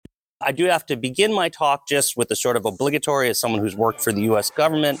I do have to begin my talk just with the sort of obligatory, as someone who's worked for the U.S.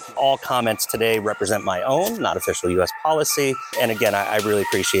 government. All comments today represent my own, not official U.S. policy. And again, I really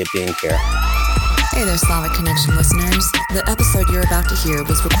appreciate being here. Hey there, Slavic Connection listeners. The episode you're about to hear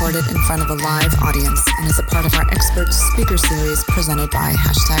was recorded in front of a live audience and is a part of our expert speaker series presented by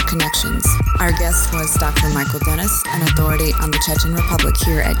 #Connections. Our guest was Dr. Michael Dennis, an authority on the Chechen Republic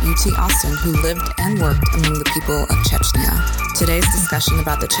here at UT Austin, who lived and worked among the people of Chechnya. Today's discussion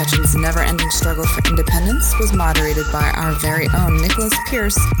about the Chechens' never-ending struggle for independence was moderated by our very own Nicholas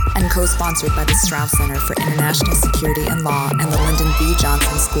Pierce and co-sponsored by the Strauss Center for International Security and Law and the Lyndon B.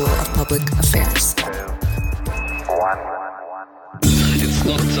 Johnson School of Public Affairs. It's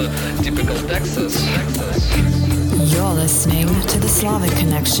not typical Texas. You're listening to The Slavic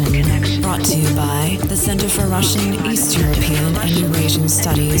Connection, brought to you by the Center for Russian, East European, and Eurasian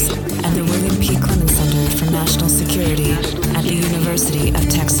Studies and the William P. Clements Center for National Security at the University of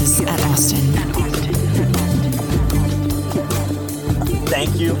Texas at Austin.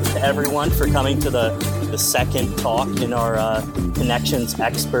 Thank you to everyone for coming to the second talk in our Connections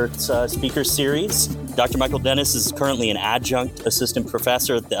Experts speaker series. Dr. Michael Dennis is currently an adjunct assistant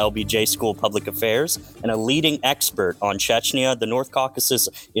professor at the LBJ School of Public Affairs and a leading expert on Chechnya, the North Caucasus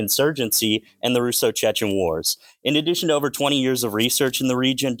insurgency, and the Russo-Chechen Wars. In addition to over 20 years of research in the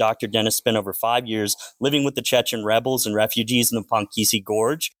region, Dr. Dennis spent over 5 years living with the Chechen rebels and refugees in the Pankisi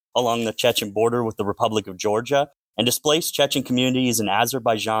Gorge along the Chechen border with the Republic of Georgia, and displaced Chechen communities in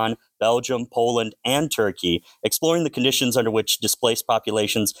Azerbaijan, Belgium, Poland, and Turkey, exploring the conditions under which displaced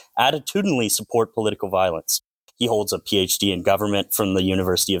populations attitudinally support political violence. He holds a PhD in government from the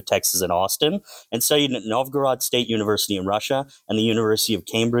University of Texas at Austin and studied at Novgorod State University in Russia and the University of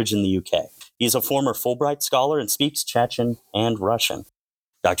Cambridge in the UK. He is a former Fulbright scholar and speaks Chechen and Russian.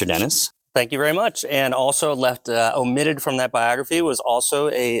 Dr. Dennis? Thank you very much. And also omitted from that biography was also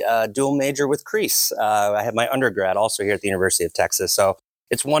a dual major with Crease. I had my undergrad also here at the University of Texas. So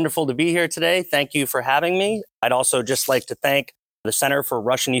it's wonderful to be here today. Thank you for having me. I'd also just like to thank the Center for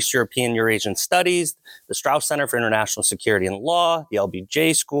Russian, East European, Eurasian Studies, the Strauss Center for International Security and Law, the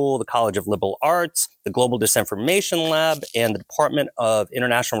LBJ School, the College of Liberal Arts, the Global Disinformation Lab, and the Department of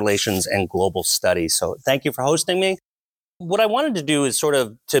International Relations and Global Studies. So thank you for hosting me. What I wanted to do is sort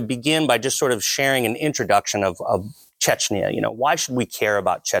of to begin by just sort of sharing an introduction of Chechnya. You know, why should we care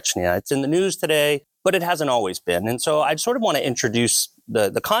about Chechnya? It's in the news today, but it hasn't always been. And so I sort of want to introduce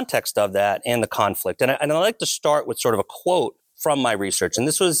the context of that and the conflict. And I'd like to start with sort of a quote from my research. And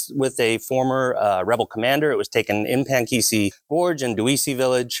this was with a former rebel commander. It was taken in Pankisi Gorge and Duisi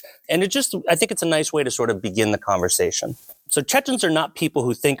village. And I think it's a nice way to sort of begin the conversation. So Chechens are not people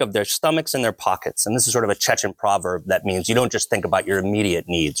who think of their stomachs in their pockets. And this is sort of a Chechen proverb that means you don't just think about your immediate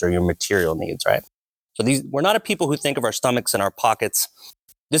needs or your material needs, right? So we're not a people who think of our stomachs in our pockets.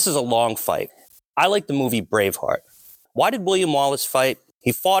 This is a long fight. I like the movie Braveheart. Why did William Wallace fight?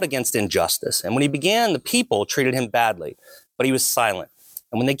 He fought against injustice. And when he began, the people treated him badly, but he was silent.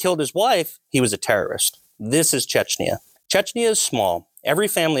 And when they killed his wife, he was a terrorist. This is Chechnya. Chechnya is small. Every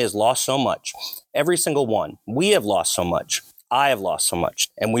family has lost so much. Every single one. We have lost so much. I have lost so much.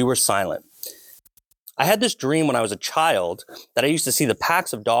 And we were silent. I had this dream when I was a child that I used to see the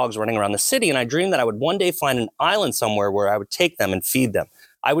packs of dogs running around the city, and I dreamed that I would one day find an island somewhere where I would take them and feed them.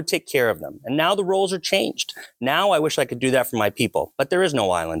 I would take care of them. And now the roles are changed. Now I wish I could do that for my people. But there is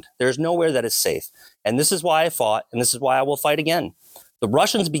no island. There is nowhere that is safe. And this is why I fought, and this is why I will fight again. The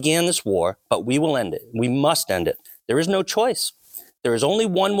Russians began this war, but we will end it. We must end it. There is no choice. There is only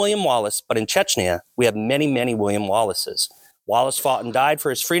one William Wallace, but in Chechnya, we have many, many William Wallaces. Wallace fought and died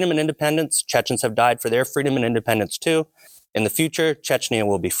for his freedom and independence. Chechens have died for their freedom and independence too. In the future, Chechnya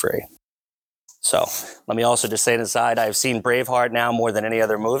will be free. So let me also just say an aside, I've seen Braveheart now more than any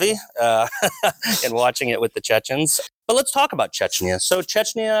other movie and watching it with the Chechens. But let's talk about Chechnya. So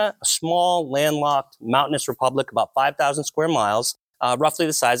Chechnya, a small, landlocked, mountainous republic, about 5,000 square miles, roughly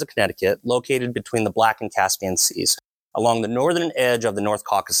the size of Connecticut, located between the Black and Caspian Seas, along the northern edge of the North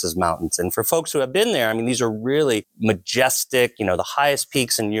Caucasus Mountains. And for folks who have been there, I mean, these are really majestic, the highest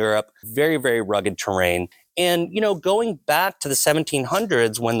peaks in Europe, very, very rugged terrain. And, going back to the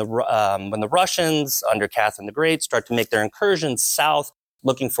 1700s when the Russians under Catherine the Great start to make their incursions south,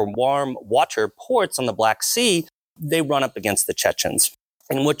 looking for warm water ports on the Black Sea, they run up against the Chechens.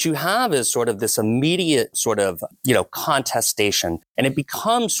 And what you have is sort of this immediate sort of, contestation. And it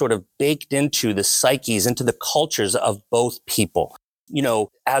becomes sort of baked into the psyches, into the cultures of both people.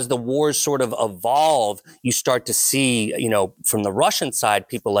 As the wars sort of evolve, you start to see, from the Russian side,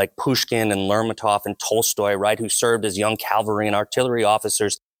 people like Pushkin and Lermontov and Tolstoy, right, who served as young cavalry and artillery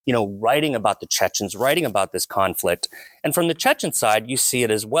officers, writing about the Chechens, writing about this conflict. And from the Chechen side, you see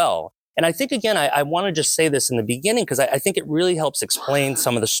it as well. And I think, again, I want to just say this in the beginning, because I think it really helps explain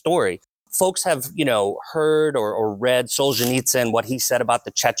some of the story. Folks have, heard or read Solzhenitsyn, what he said about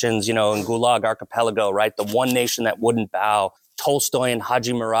the Chechens, in Gulag Archipelago, right? The one nation that wouldn't bow. Tolstoy and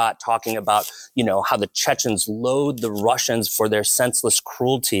Haji Murat talking about, how the Chechens loathe the Russians for their senseless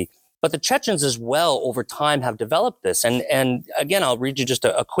cruelty. But the Chechens as well, over time, have developed this. And again, I'll read you just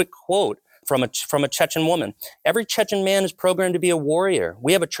a quick quote from a Chechen woman. "Every Chechen man is programmed to be a warrior.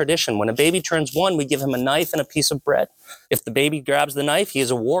 We have a tradition. When a baby turns 1, we give him a knife and a piece of bread. If the baby grabs the knife, he is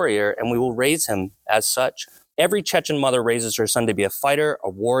a warrior, and we will raise him as such. Every Chechen mother raises her son to be a fighter, a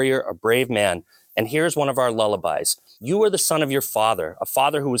warrior, a brave man. And here's one of our lullabies. You are the son of your father, a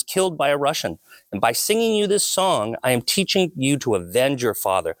father who was killed by a Russian. And by singing you this song, I am teaching you to avenge your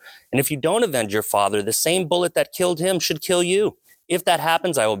father. And if you don't avenge your father, the same bullet that killed him should kill you. If that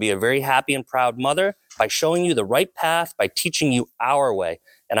happens, I will be a very happy and proud mother by showing you the right path, by teaching you our way.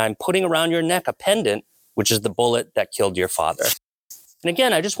 And I'm putting around your neck a pendant, which is the bullet that killed your father." And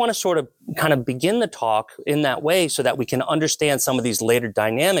again, I just want to sort of kind of begin the talk in that way so that we can understand some of these later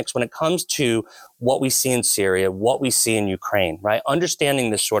dynamics when it comes to what we see in Syria, what we see in Ukraine, right?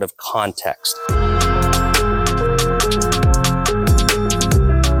 Understanding this sort of context.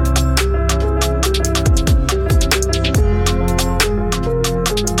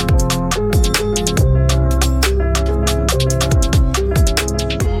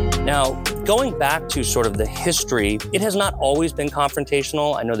 Going back to sort of the history, it has not always been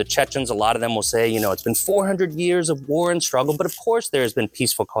confrontational. I know the Chechens, a lot of them will say, it's been 400 years of war and struggle, but of course there has been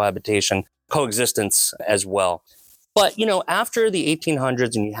peaceful coexistence as well. But, after the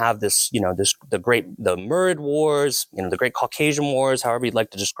 1800s, and you have this, the Murid Wars, the Great Caucasian Wars, however you'd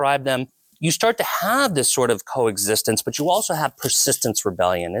like to describe them, you start to have this sort of coexistence, but you also have persistence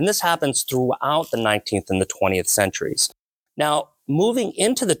rebellion. And this happens throughout the 19th and the 20th centuries. Now, moving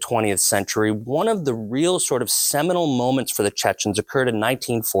into the 20th century, one of the real sort of seminal moments for the Chechens occurred in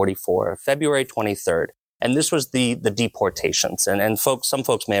 1944, February 23rd. And this was the deportations. And some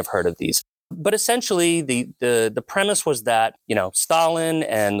folks may have heard of these. But essentially, the premise was that, Stalin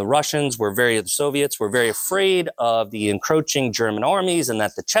and the Soviets were very afraid of the encroaching German armies, and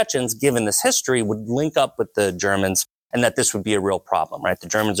that the Chechens, given this history, would link up with the Germans, and that this would be a real problem, right? The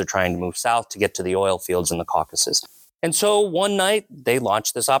Germans are trying to move south to get to the oil fields in the Caucasus. And so one night they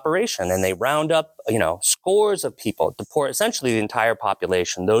launched this operation, and they round up, scores of people, deport essentially the entire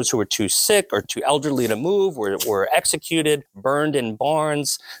population. Those who were too sick or too elderly to move were executed, burned in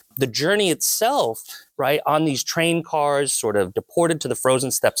barns. The journey itself, right, on these train cars, sort of deported to the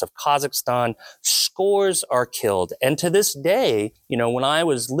frozen steppes of Kazakhstan, scores are killed. And to this day, when I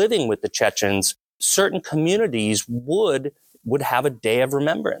was living with the Chechens, certain communities would have a day of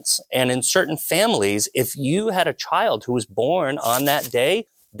remembrance. And in certain families, if you had a child who was born on that day,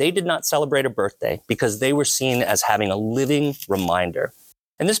 they did not celebrate a birthday because they were seen as having a living reminder.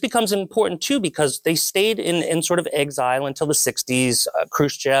 And this becomes important too because they stayed in sort of exile until the 60s.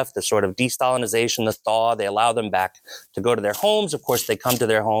 Khrushchev, the sort of de-Stalinization, the thaw, they allow them back to go to their homes. Of course, they come to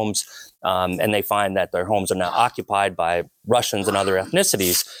their homes and they find that their homes are now occupied by Russians and other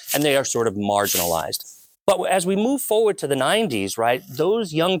ethnicities, and they are sort of marginalized. But as we move forward to the 90s, right,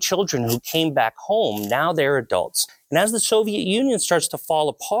 those young children who came back home, now they're adults. And as the Soviet Union starts to fall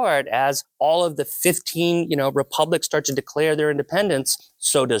apart, as all of the 15, republics start to declare their independence,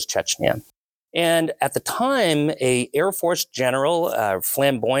 so does Chechnya. And at the time, a Air Force general, a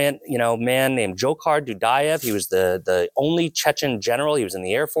flamboyant, man named Dzhokhar Dudayev, he was the only Chechen general. He was in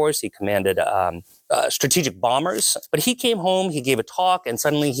the Air Force. He commanded strategic bombers. But he came home, he gave a talk, and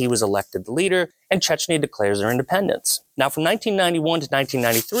suddenly he was elected the leader, and Chechnya declares their independence. Now, from 1991 to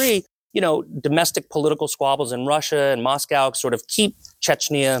 1993, domestic political squabbles in Russia and Moscow sort of keep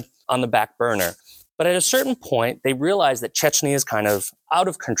Chechnya on the back burner. But at a certain point, they realize that Chechnya is kind of out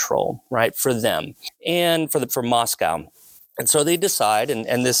of control, right, for them and for Moscow. And so they decide,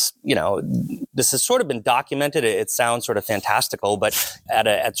 and this, this has sort of been documented. It sounds sort of fantastical, but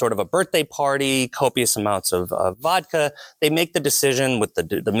at sort of a birthday party, copious amounts of vodka, they make the decision with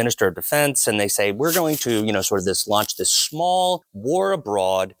the Minister of Defense, and they say, we're going to, launch this small war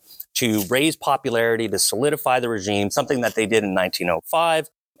abroad to raise popularity, to solidify the regime, something that they did in 1905.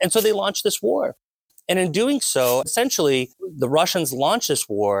 And so they launched this war. And in doing so, essentially, the Russians launch this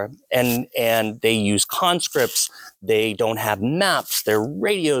war and they use conscripts. They don't have maps. Their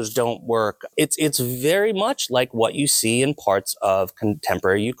radios don't work. It's very much like what you see in parts of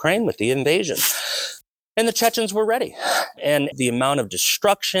contemporary Ukraine with the invasion. And the Chechens were ready. And the amount of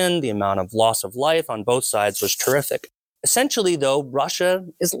destruction, the amount of loss of life on both sides was terrific. Essentially, though, Russia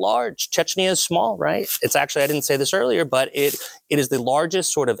is large. Chechnya is small, right? It's actually, I didn't say this earlier, but it is the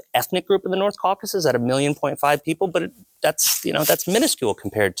largest sort of ethnic group in the North Caucasus at 1.5 million people, but that's minuscule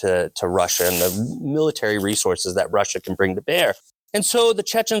compared to Russia and the military resources that Russia can bring to bear. And so the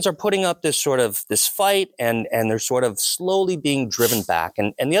Chechens are putting up this fight, and they're sort of slowly being driven back.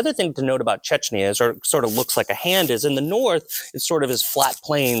 And the other thing to note about Chechnya is, or sort of looks like a hand, is in the north, it's sort of as flat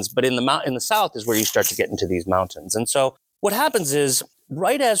plains, but in the south is where you start to get into these mountains. And so what happens is,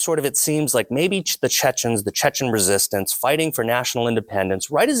 right as sort of it seems like maybe the Chechens, the Chechen resistance, fighting for national independence,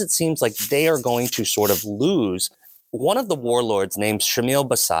 right as it seems like they are going to sort of lose, one of the warlords named Shamil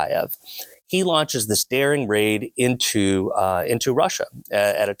Basayev, he launches this daring raid into Russia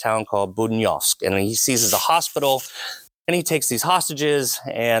at a town called Budynovsk, and he seizes a hospital, and he takes these hostages,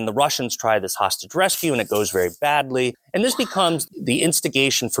 and the Russians try this hostage rescue, and it goes very badly, and this becomes the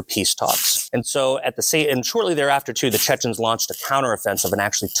instigation for peace talks. And so and shortly thereafter too, the Chechens launched a counteroffensive and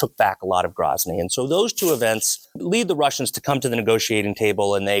actually took back a lot of Grozny. And so those two events lead the Russians to come to the negotiating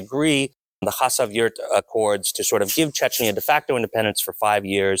table, and they agree on the Khasavyurt Accords to sort of give Chechnya de facto independence for 5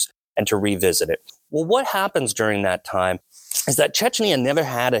 years and to revisit it. Well, what happens during that time is that Chechnya never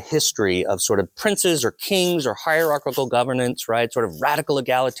had a history of sort of princes or kings or hierarchical governance, right? Sort of radical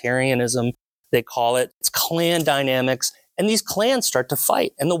egalitarianism, they call it. It's clan dynamics. And these clans start to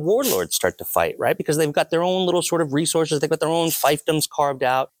fight, and the warlords start to fight, right? Because they've got their own little sort of resources. They've got their own fiefdoms carved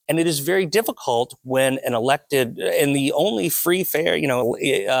out. And it is very difficult when an elected, and the only free, fair,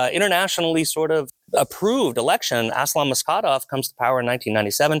 internationally sort of approved election, Aslan Maskadov comes to power in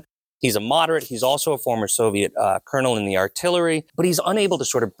 1997. He's a moderate. He's also a former Soviet colonel in the artillery, but he's unable to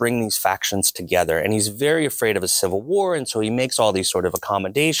sort of bring these factions together. And he's very afraid of a civil war. And so he makes all these sort of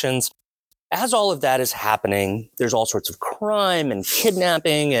accommodations. As all of that is happening, there's all sorts of crime and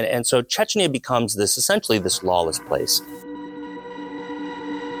kidnapping. And so Chechnya becomes essentially this lawless place.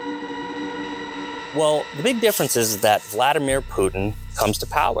 Well, the big difference is that Vladimir Putin comes to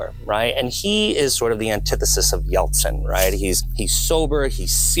power, right? And he is sort of the antithesis of Yeltsin, right? He's sober,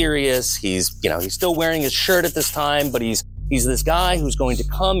 he's serious, he's still wearing his shirt at this time, but he's this guy who's going to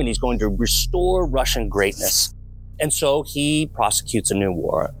come and he's going to restore Russian greatness. And so he prosecutes a new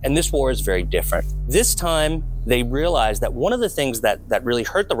war. And this war is very different. This time, they realized that one of the things that really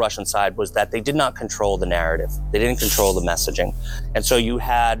hurt the Russian side was that they did not control the narrative. They didn't control the messaging. And so you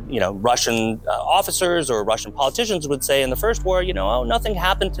had, Russian officers or Russian politicians would say in the first war, oh, nothing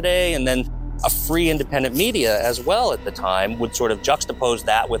happened today. And then a free independent media as well at the time would sort of juxtapose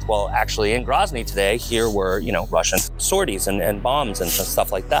that with, well, actually in Grozny today, here were, Russian sorties and bombs and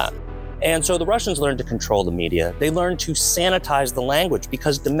stuff like that. And so the Russians learned to control the media. They learned to sanitize the language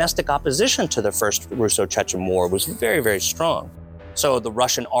because domestic opposition to the first Russo-Chechen War was very, very strong. So the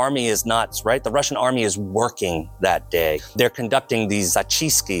Russian army is nuts, right? The Russian army is working that day. They're conducting these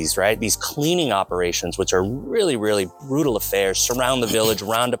zachistskis, right? These cleaning operations, which are really, really brutal affairs, surround the village,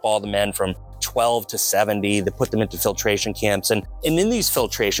 round up all the men from 12 to 70. They put them into filtration camps. And in these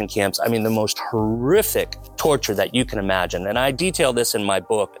filtration camps, I mean, the most horrific torture that you can imagine. And I detail this in my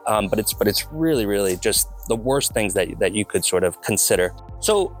book, but it's really, really just the worst things that you could sort of consider.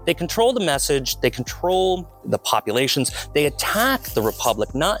 So they control the message, they control the populations, they attack the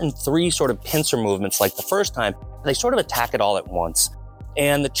republic, not in three sort of pincer movements like the first time. They sort of attack it all at once.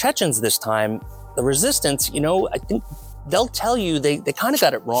 And the Chechens this time, the resistance, I think they'll tell you they kind of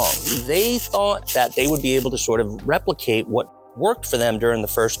got it wrong. They thought that they would be able to sort of replicate what worked for them during the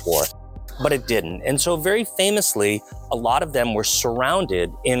first war, but it didn't. And so very famously, a lot of them were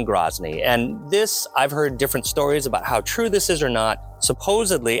surrounded in Grozny. And this, I've heard different stories about how true this is or not.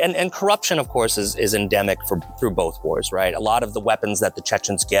 Supposedly, and corruption, of course, is endemic through both wars, right? A lot of the weapons that the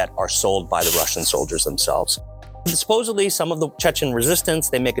Chechens get are sold by the Russian soldiers themselves. Supposedly, some of the Chechen resistance,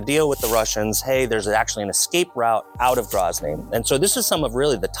 they make a deal with the Russians. Hey, there's actually an escape route out of Grozny. And so this is some of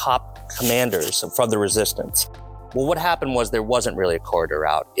really the top commanders from the resistance. Well, what happened was there wasn't really a corridor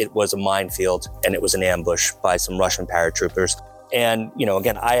out. It was a minefield, and it was an ambush by some Russian paratroopers. And,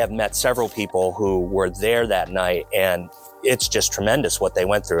 again, I have met several people who were there that night, and it's just tremendous what they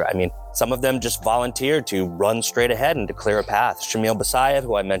went through. I mean, some of them just volunteered to run straight ahead and to clear a path. Shamil Basayev,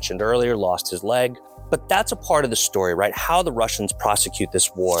 who I mentioned earlier, lost his leg. But that's a part of the story, right? How the Russians prosecute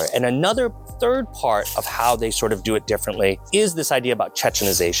this war. And another third part of how they sort of do it differently is this idea about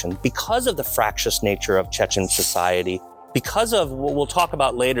Chechenization. Because of the fractious nature of Chechen society, because of what we'll talk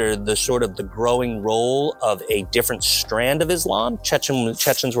about later, the sort of the growing role of a different strand of Islam.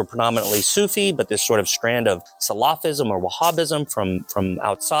 Chechens were predominantly Sufi, but this sort of strand of Salafism or Wahhabism from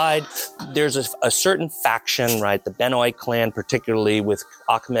outside. There's a certain faction, right? The Benoit clan, particularly with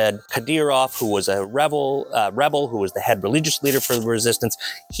Ahmed Kadyrov, who was a rebel who was the head religious leader for the resistance.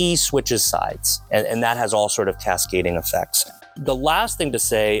 He switches sides, and that has all sort of cascading effects. The last thing to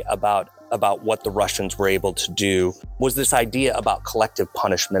say about what the Russians were able to do was this idea about collective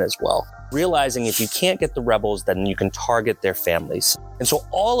punishment as well. Realizing if you can't get the rebels, then you can target their families. And so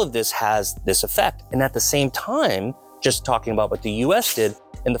all of this has this effect. And at the same time, just talking about what the US did,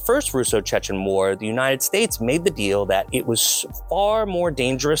 in the first Russo-Chechen War, the United States made the deal that it was far more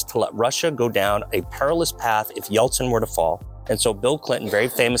dangerous to let Russia go down a perilous path if Yeltsin were to fall. And so Bill Clinton very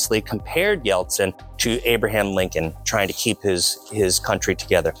famously compared Yeltsin to Abraham Lincoln, trying to keep his country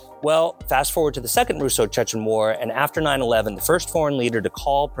together. Well, fast forward to the second Russo-Chechen War, and after 9/11, the first foreign leader to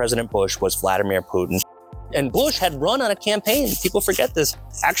call President Bush was Vladimir Putin. And Bush had run on a campaign, people forget this,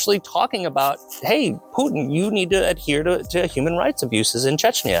 actually talking about, hey, Putin, you need to adhere to human rights abuses in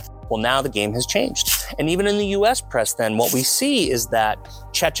Chechnya. Well, now the game has changed. And even in the US press then, what we see is that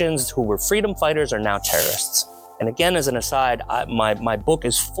Chechens who were freedom fighters are now terrorists. And again, as an aside, my book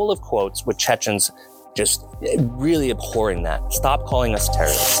is full of quotes with Chechens just really abhorring that. Stop calling us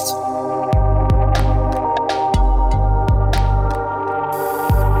terrorists.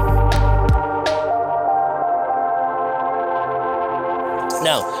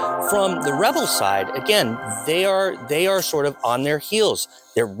 Now, from the rebel side, again, they are sort of on their heels.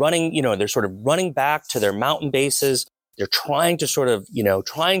 They're running, they're sort of running back to their mountain bases. They're trying to sort of,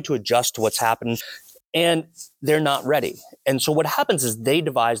 trying to adjust to what's happened. And they're not ready. And so what happens is they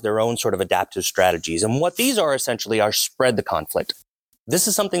devise their own sort of adaptive strategies. And what these are essentially are spread the conflict. This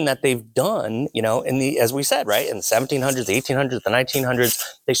is something that they've done, as we said, right, in the 1700s, the 1800s, the 1900s.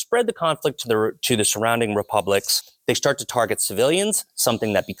 They spread the conflict to the surrounding republics. They start to target civilians,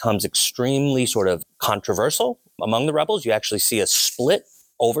 something that becomes extremely sort of controversial among the rebels. You actually see a split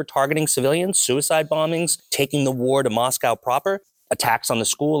over targeting civilians, suicide bombings, taking the war to Moscow proper. Attacks on the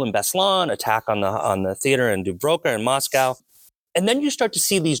school in Beslan, attack on the theater in Dubrovka in Moscow. And then you start to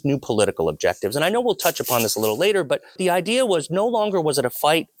see these new political objectives. And I know we'll touch upon this a little later, but the idea was no longer was it a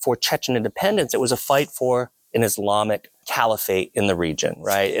fight for Chechen independence, it was a fight for an Islamic caliphate in the region,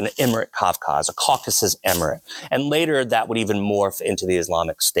 right? An emirate Kavkaz, a Caucasus emirate. And later that would even morph into the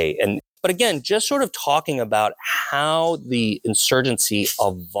Islamic State. But again, just sort of talking about how the insurgency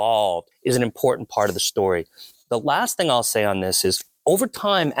evolved is an important part of the story. The last thing I'll say on this is, over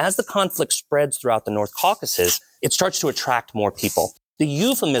time, as the conflict spreads throughout the North Caucasus, it starts to attract more people. The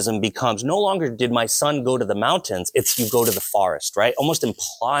euphemism becomes no longer did my son go to the mountains, it's you go to the forest, right? Almost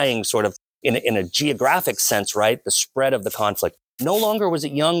implying sort of in a geographic sense, right? The spread of the conflict. No longer was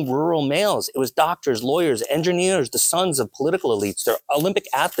it young rural males. It was doctors, lawyers, engineers, the sons of political elites. They're Olympic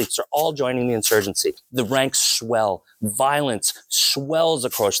athletes. They're all joining the insurgency. The ranks swell. Violence swells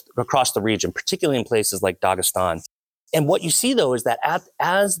across the region, particularly in places like Dagestan. And what you see, though, is that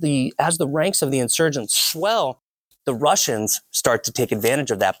as the ranks of the insurgents swell, the Russians start to take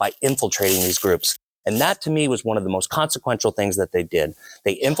advantage of that by infiltrating these groups. And that, to me, was one of the most consequential things that they did.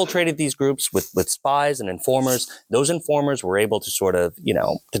 They infiltrated these groups with spies and informers. Those informers were able to sort of,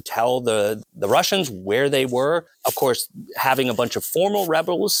 to tell the Russians where they were. Of course, having a bunch of formal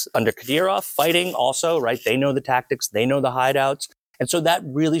rebels under Kadyrov fighting also, right? They know the tactics. They know the hideouts. And so that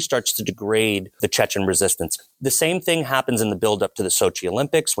really starts to degrade the Chechen resistance. The same thing happens in the buildup to the Sochi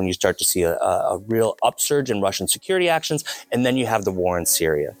Olympics when you start to see a real upsurge in Russian security actions. And then you have the war in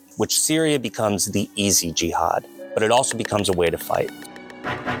Syria, which Syria becomes the easy jihad, but it also becomes a way to fight.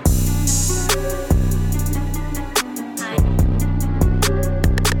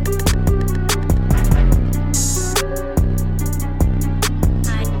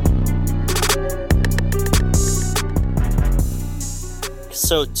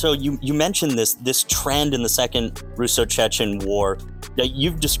 So you mentioned this trend in the Second Russo-Chechen War.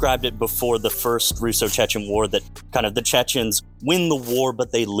 You've described it before the First Russo-Chechen War, that kind of the Chechens win the war,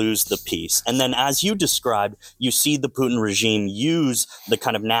 but they lose the peace. And then as you described, you see the Putin regime use the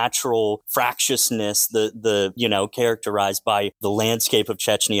kind of natural fractiousness, the characterized by the landscape of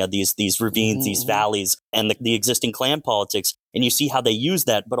Chechnya, these ravines, these valleys, and the existing clan politics. And you see how they use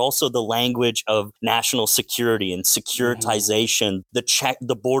that, but also the language of national security and securitization,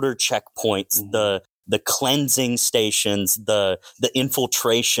 the border checkpoints, the cleansing stations, the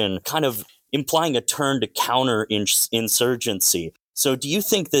infiltration, kind of implying a turn to counter insurgency. So do you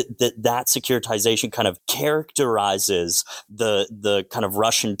think that securitization kind of characterizes the kind of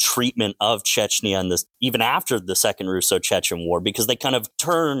Russian treatment of Chechnya and this, even after the Second Russo-Chechen War, because they kind of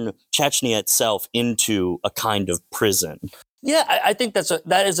turn Chechnya itself into a kind of prison? Yeah, I think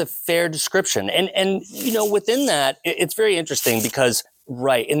that is a fair description. And within that, it's very interesting because,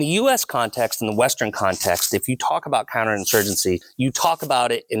 right, in the U.S. context, in the Western context, if you talk about counterinsurgency, you talk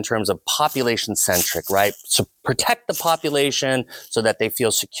about it in terms of population-centric, right? So protect the population so that they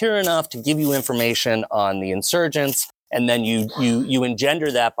feel secure enough to give you information on the insurgents. And then you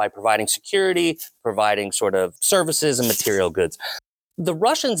engender that by providing security, providing sort of services and material goods. The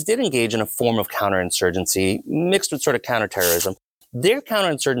Russians did engage in a form of counterinsurgency mixed with sort of counterterrorism. Their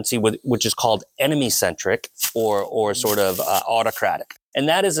counterinsurgency, which is called enemy-centric or sort of autocratic. And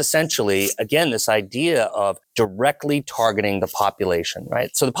that is essentially, again, this idea of directly targeting the population,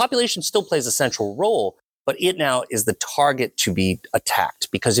 right? So the population still plays a central role, but it now is the target to be attacked.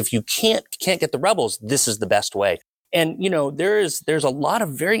 Because if you can't get the rebels, this is the best way. And, there's a lot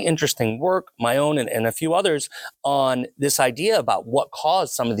of very interesting work, my own and a few others, on this idea about what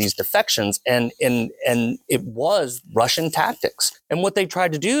caused some of these defections. And it was Russian tactics. And what they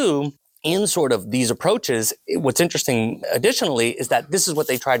tried to do in sort of these approaches, what's interesting additionally is that this is what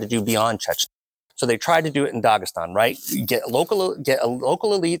they tried to do beyond Chechnya. So they tried to do it in Dagestan, right? Get local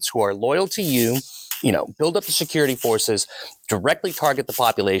elites who are loyal to you, build up the security forces, directly target the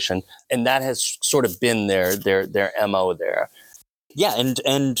population, and that has sort of been their MO there. Yeah,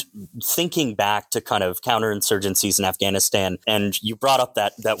 and thinking back to kind of counterinsurgencies in Afghanistan, and you brought up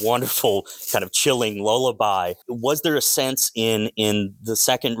that wonderful kind of chilling lullaby. Was there a sense in the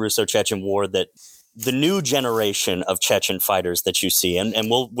Second Russo-Chechen War that the new generation of Chechen fighters that you see, and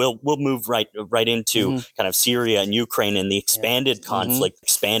we'll move right into kind of Syria and Ukraine and the expanded conflict,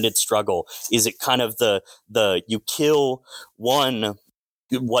 expanded struggle? Is it kind of the you kill one,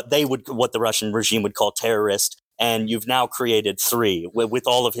 what the Russian regime would call terrorist, and you've now created three with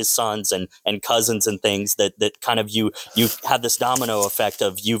all of his sons and cousins and things that kind of you have this domino effect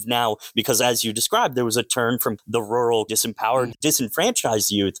of you've now, because as you described, there was a turn from the rural, disempowered, disenfranchised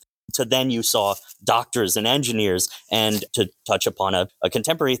youth to then you saw doctors and engineers. And to touch upon a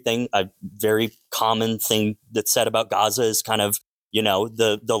contemporary thing, a very common thing that's said about Gaza is kind of,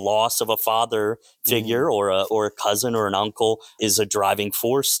 the loss of a father figure or a cousin or an uncle is a driving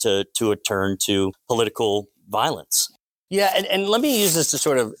force to a turn to political violence. Yeah, and let me use this to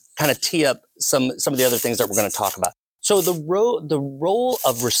sort of kind of tee up some of the other things that we're going to talk about. So the role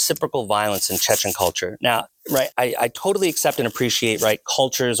of reciprocal violence in Chechen culture. Now, right, I totally accept and appreciate, right,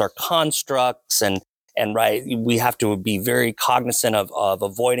 cultures are constructs and right, we have to be very cognizant of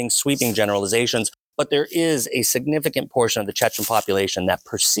avoiding sweeping generalizations. But there is a significant portion of the Chechen population that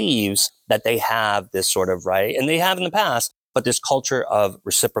perceives that they have this sort of, right, and they have in the past, but this culture of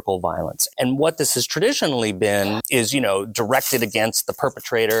reciprocal violence. And what this has traditionally been is, directed against the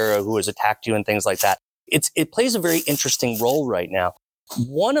perpetrator who has attacked you and things like that. It plays a very interesting role right now.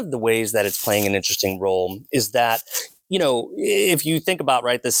 One of the ways that it's playing an interesting role is that, if you think about,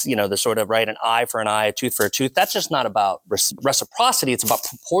 right, this, the sort of, right, an eye for an eye, a tooth for a tooth, that's just not about reciprocity. It's about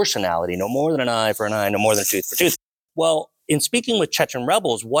proportionality. No more than an eye for an eye, no more than a tooth for a tooth. Well, in speaking with Chechen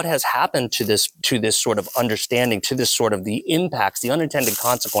rebels, what has happened to this sort of understanding, to this sort of the impacts, the unintended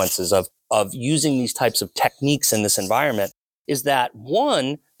consequences of using these types of techniques in this environment is that,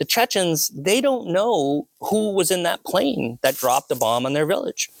 one, the Chechens, they don't know who was in that plane that dropped a bomb on their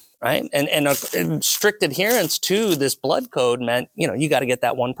village, right? And strict adherence to this blood code meant, you got to get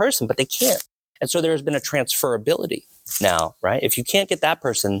that one person, but they can't. And so there's been a transferability now, right? If you can't get that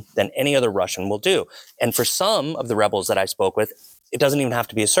person, then any other Russian will do. And for some of the rebels that I spoke with, it doesn't even have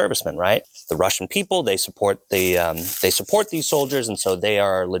to be a serviceman, right? The Russian people, they support these soldiers, and so they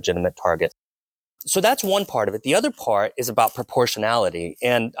are a legitimate target. So that's one part of it. The other part is about proportionality.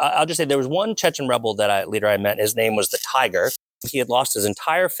 And I'll just say there was one Chechen rebel leader I met. His name was the Tiger. He had lost his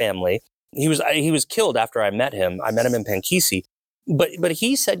entire family. He was killed after I met him. I met him in Pankisi. But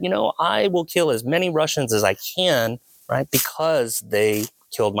he said, I will kill as many Russians as I can, right? Because they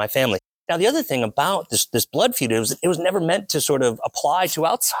killed my family. Now, the other thing about this blood feud, it was never meant to sort of apply to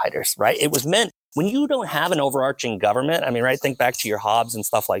outsiders, right? It was meant when you don't have an overarching government. I mean, right? Think back to your Hobbes and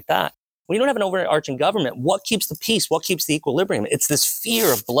stuff like that. When you don't have an overarching government, what keeps the peace? What keeps the equilibrium? It's this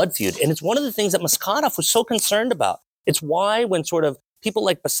fear of blood feud. And it's one of the things that Maskhadov was so concerned about. It's why when sort of people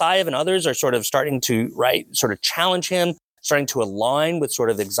like Basayev and others are sort of starting to, right, sort of challenge him, starting to align with sort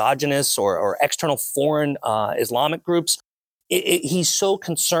of exogenous or external foreign Islamic groups, he's so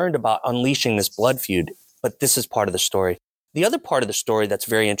concerned about unleashing this blood feud. But this is part of the story. The other part of the story that's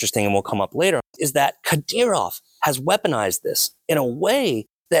very interesting and will come up later is that Kadyrov has weaponized this in a way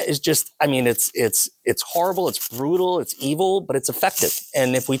that is just, I mean, it's horrible, it's brutal, it's evil, but it's effective.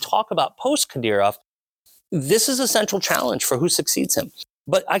 And if we talk about post-Kadyrov, this is a central challenge for who succeeds him.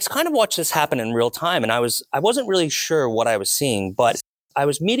 But I kind of watched this happen in real time, and I wasn't really sure what I was seeing, but I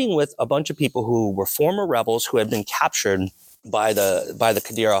was meeting with a bunch of people who were former rebels who had been captured by the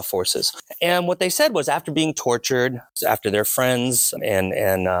Kadyrov forces. And what they said was, after being tortured, after their friends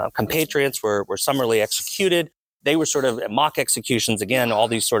and compatriots were summarily executed, they were sort of mock executions, again, all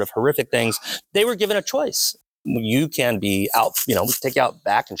these sort of horrific things. They were given a choice. You can be out, we can take you out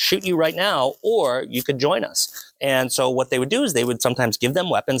back and shoot you right now, or you could join us. And so what they would do is they would sometimes give them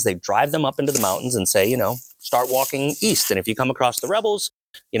weapons. They'd drive them up into the mountains and say, start walking east. And if you come across the rebels,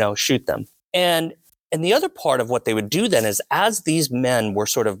 shoot them. And the other part of what they would do then is, as these men were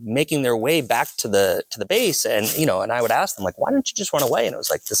sort of making their way back to the base, and I would ask them, like, why don't you just run away? And it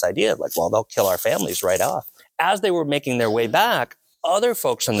was like this idea of like, well, they'll kill our families right off. As they were making their way back, other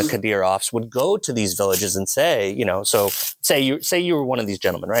folks from the Kadyrovs would go to these villages and say, so say you were one of these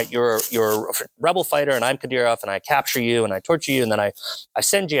gentlemen, right? You're a rebel fighter, and I'm Kadyrov, and I capture you and I torture you, and then I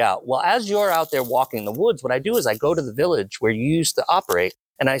send you out. Well, as you're out there walking in the woods, what I do is I go to the village where you used to operate,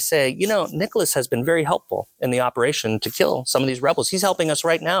 and I say, Nicholas has been very helpful in the operation to kill some of these rebels. He's helping us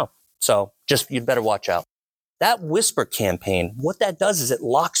right now. So you'd better watch out. That whisper campaign, what that does is it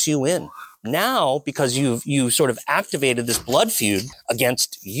locks you in. Now, because you've sort of activated this blood feud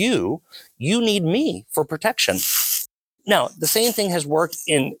against you need me for protection. Now, the same thing has worked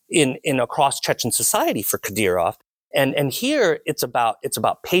in across Chechen society for Kadyrov. And here it's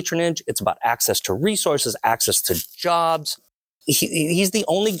about patronage, it's about access to resources, access to jobs. He's the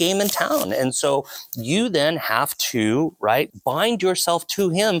only game in town. And so you then have to, bind yourself to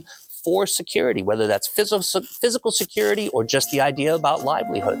him for security, whether that's physical security or just the idea about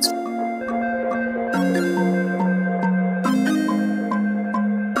livelihoods.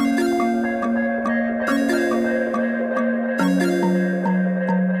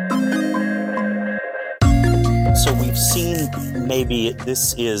 So we've seen, maybe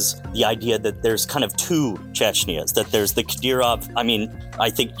this is the idea that there's kind of two Chechnyas, that there's the Kadyrov. I mean,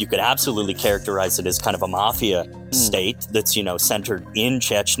 I think you could absolutely characterize it as kind of a mafia state that's, centered in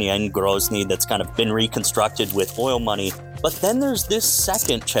Chechnya and Grozny, that's kind of been reconstructed with oil money. But then there's this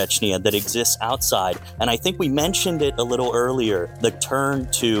second Chechnya that exists outside. And I think we mentioned it a little earlier, the turn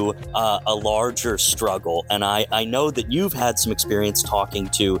to a larger struggle. And I know that you've had some experience talking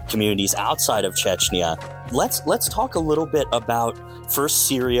to communities outside of Chechnya. Let's talk a little bit about first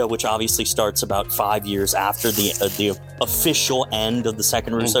Syria, which obviously starts about 5 years after the official end of the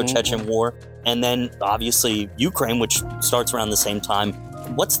Second Russo-Chechen War. And then obviously Ukraine, which starts around the same time.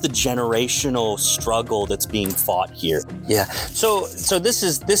 What's the generational struggle that's being fought here? Yeah. So this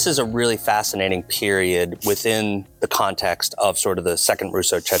is a really fascinating period within the context of sort of the Second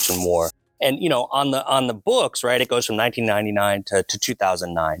Russo-Chechen War. And, on the books, right, it goes from 1999 to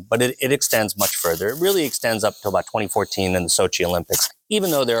 2009, but it extends much further. It really extends up to about 2014 and the Sochi Olympics, even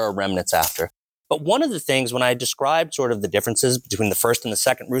though there are remnants after. But one of the things, when I described sort of the differences between the First and the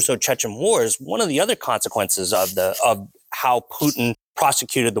Second Russo-Chechen Wars, one of the other consequences of how Putin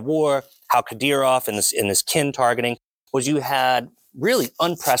prosecuted the war, how Kadyrov in this kin targeting, was you had really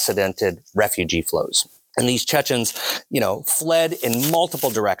unprecedented refugee flows. And these Chechens, fled in multiple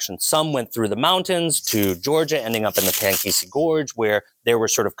directions. Some went through the mountains to Georgia, ending up in the Pankisi Gorge, where there were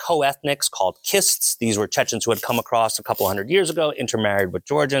sort of co-ethnics called Kists. These were Chechens who had come across a couple hundred years ago, intermarried with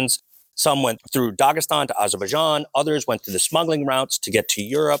Georgians. Some went through Dagestan to Azerbaijan. Others went through the smuggling routes to get to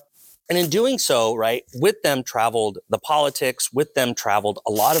Europe. And in doing so, with them traveled the politics, with them traveled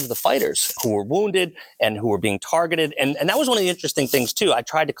a lot of the fighters who were wounded and who were being targeted. And that was one of the interesting things, too. I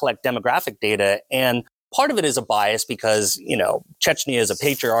tried to collect demographic data, and part of it is a bias because, Chechnya is a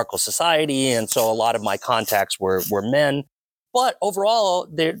patriarchal society. And so a lot of my contacts were men. But overall,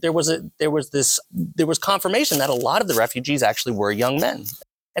 there was confirmation that a lot of the refugees actually were young men.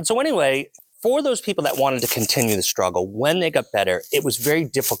 And so anyway, for those people that wanted to continue the struggle, when they got better, it was very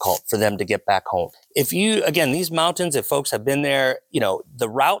difficult for them to get back home. These mountains, if folks have been there, the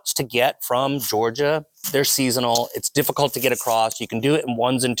routes to get from Georgia, they're seasonal. It's difficult to get across. You can do it in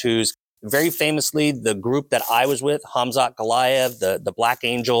ones and twos. Very famously, the group that I was with, Hamzat Galayev, the Black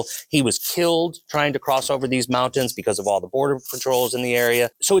Angel, he was killed trying to cross over these mountains because of all the border patrols in the area.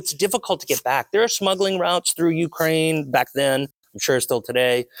 So it's difficult to get back. There are smuggling routes through Ukraine back then, I'm sure still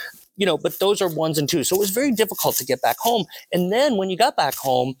today, but those are ones and twos. So it was very difficult to get back home. And then when you got back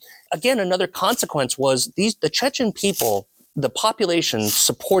home, again, another consequence was the Chechen people, the population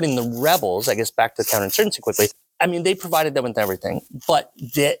supporting the rebels, I guess back to counterinsurgency quickly, I mean, they provided them with everything, but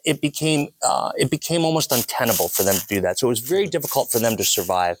it became almost untenable for them to do that. So it was very difficult for them to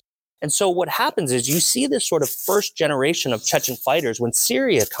survive. And so what happens is you see this sort of first generation of Chechen fighters. When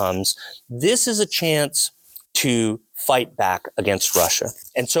Syria comes, this is a chance to fight back against Russia.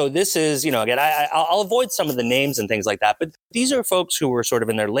 And so this is, again, I'll avoid some of the names and things like that, but these are folks who were sort of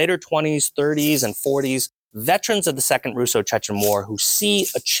in their later 20s, 30s, and 40s, veterans of the Second Russo-Chechen War who see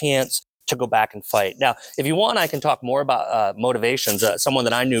a chance to go back and fight. Now, if you want, I can talk more about motivations. Someone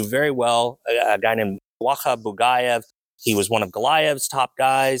that I knew very well, a guy named Wacha Bugayev. He was one of Goliath's top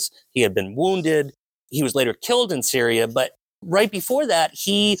guys. He had been wounded. He was later killed in Syria, but right before that,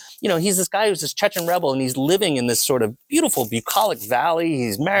 he's this guy who's this Chechen rebel, and he's living in this sort of beautiful bucolic valley.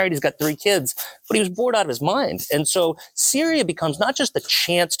 He's married, he's got 3 kids, but he was bored out of his mind. And so Syria becomes not just a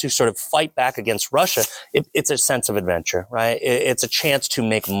chance to sort of fight back against Russia, it's a sense of adventure, right? It's a chance to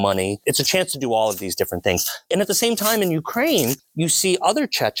make money. It's a chance to do all of these different things. And at the same time in Ukraine, you see other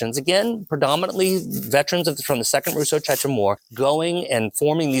Chechens, again, predominantly veterans from the Second Russo-Chechen War, going and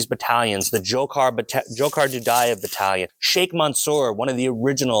forming these battalions, the Dzhokhar Dudayev Battalion, Sheikh Mansour, one of the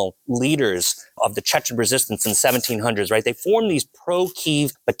original leaders of the Chechen resistance in the 1700s, right? They formed these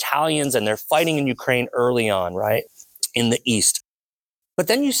pro-Kiev battalions, and they're fighting in Ukraine early on, right, in the east. But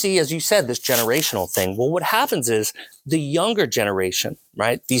then you see, as you said, this generational thing. Well, what happens is the younger generation,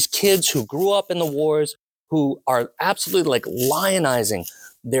 right, these kids who grew up in the wars, who are absolutely like lionizing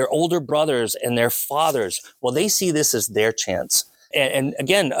their older brothers and their fathers, well, they see this as their chance. And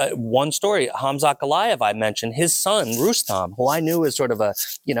again, one story, Hamzat Galayev, I mentioned, his son, Rustam, who I knew as sort of an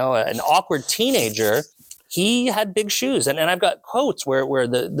awkward teenager, he had big shoes. And I've got quotes where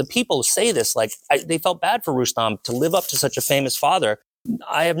the people say this, like they felt bad for Rustam to live up to such a famous father.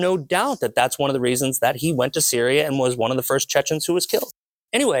 I have no doubt that that's one of the reasons that he went to Syria and was one of the first Chechens who was killed.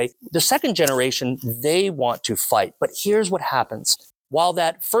 Anyway, the second generation, they want to fight. But here's what happens. While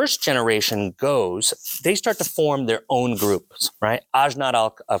that first generation goes, they start to form their own groups, right? Ajnad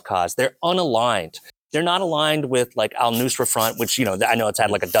al-Kaz. They're unaligned. They're not aligned with like Al-Nusra Front, which, I know it's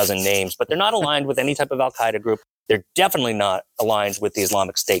had like a dozen names, but they're not aligned with any type of Al-Qaeda group. They're definitely not aligned with the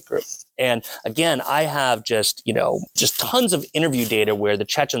Islamic State group. And again, I have just tons of interview data where the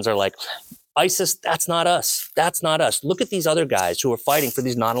Chechens are like, ISIS, that's not us. That's not us. Look at these other guys who are fighting for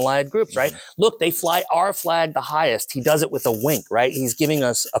these non-allied groups, right? Look, they fly our flag the highest. He does it with a wink, right? He's giving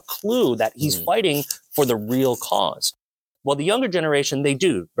us a clue that he's fighting for the real cause. Well, the younger generation, they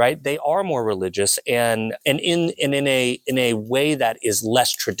do, right? They are more religious and in a way that is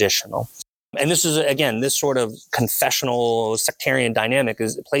less traditional. And this is, again, this sort of confessional sectarian dynamic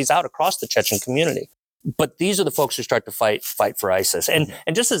plays out across the Chechen community. But these are the folks who start to fight for ISIS. And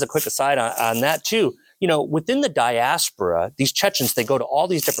just as a quick aside on that too, within the diaspora, these Chechens, they go to all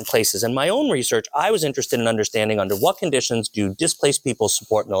these different places. In my own research, I was interested in understanding under what conditions do displaced people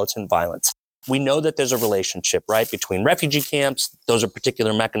support militant violence. We know that there's a relationship, right, between refugee camps. Those are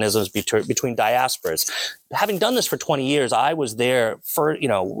particular mechanisms between diasporas. Having done this for 20 years, I was there for,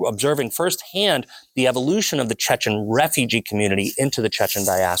 observing firsthand the evolution of the Chechen refugee community into the Chechen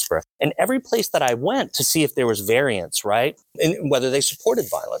diaspora. And every place that I went to see if there was variance, right, and whether they supported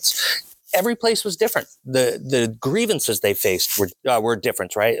violence, every place was different. The grievances they faced were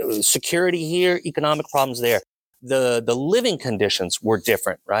different, right? Security here, economic problems there. The living conditions were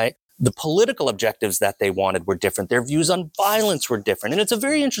different, right? The political objectives that they wanted were different. Their views on violence were different. And it's a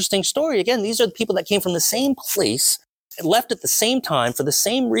very interesting story. Again, these are the people that came from the same place, left at the same time for the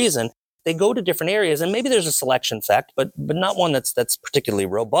same reason. They go to different areas, and maybe there's a selection effect, but not one that's particularly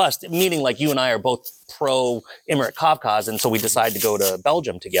robust, meaning like you and I are both pro-Imre Kavkaz, and so we decide to go to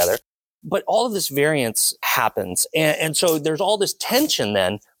Belgium together. But all of this variance happens. And so there's all this tension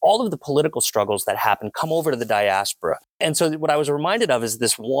then, all of the political struggles that happen come over to the diaspora. And so what I was reminded of is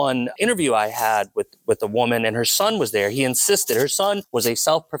this one interview I had with a woman, and her son was there. He insisted, her son was a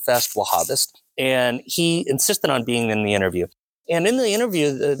self-professed Wahhabist, and he insisted on being in the interview. And in the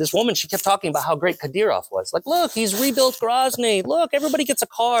interview, this woman, she kept talking about how great Kadyrov was. Like, look, he's rebuilt Grozny. Look, everybody gets a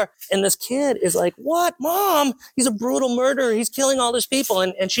car. And this kid is like, what, Mom? He's a brutal murderer. He's killing all these people.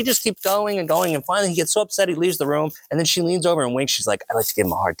 And she just keeps going and going. And finally, he gets so upset, he leaves the room. And then she leans over and winks. She's like, I like to give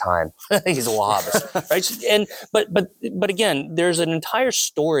him a hard time. He's a Wahhabist, right? And but again, there's an entire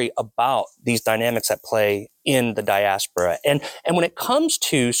story about these dynamics at play in the diaspora. And when it comes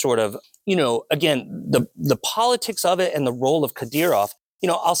to sort of, again, the politics of it and the role of Kadyrov,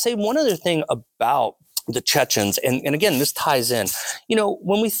 I'll say one other thing about the Chechens, and again, this ties in,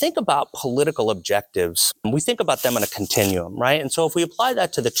 when we think about political objectives, we think about them on a continuum, right? And so if we apply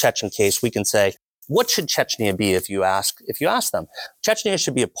that to the Chechen case, we can say, what should Chechnya be if you ask them? Chechnya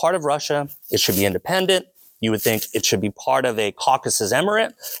should be a part of Russia. It should be independent. You would think it should be part of a Caucasus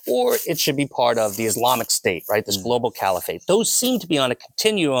emirate, or it should be part of the Islamic State, right? This global caliphate. Those seem to be on a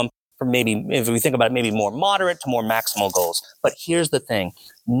continuum from maybe, if we think about it, maybe more moderate to more maximal goals. But here's the thing.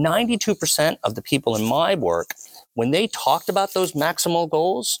 92% of the people in my work, when they talked about those maximal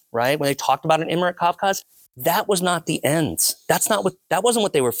goals, right? When they talked about an Emirate Kavkaz, that was not the ends. That wasn't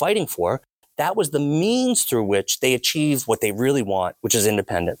what they were fighting for. That was the means through which they achieve what they really want, which is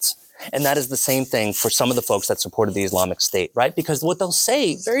independence. And that is the same thing for some of the folks that supported the Islamic State, right? Because what they'll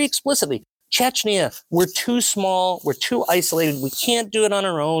say very explicitly, Chechnya, we're too small, we're too isolated, we can't do it on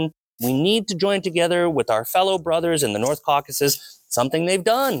our own. We need to join together with our fellow brothers in the North Caucasus, something they've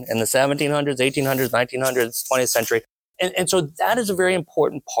done in the 1700s, 1800s, 1900s, 20th century. And so that is a very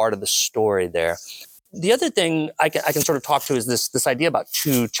important part of the story there. The other thing I can sort of talk to is this idea about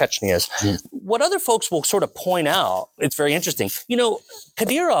two Chechnyas. What other folks will sort of point out, it's very interesting.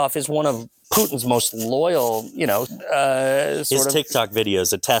 Kadyrov is one of Putin's most loyal, his TikTok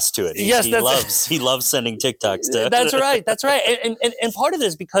videos attest to it. He loves sending TikToks to. That's right. And part of it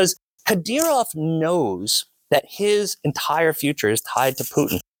is because Kadyrov knows that his entire future is tied to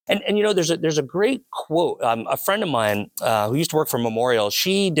Putin. And there's a great quote. A friend of mine who used to work for Memorial,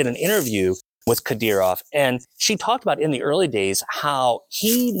 she did an interview with Kadyrov, and she talked about in the early days how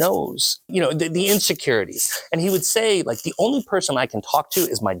he knows, the insecurities. And he would say, like, the only person I can talk to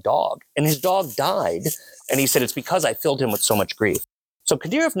is my dog. And his dog died. And he said, it's because I filled him with so much grief. So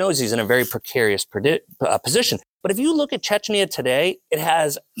Kadyrov knows he's in a very precarious position. But if you look at Chechnya today, it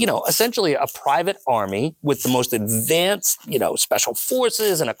has, essentially a private army with the most advanced, special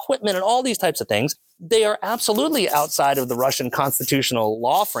forces and equipment and all these types of things. They are absolutely outside of the Russian constitutional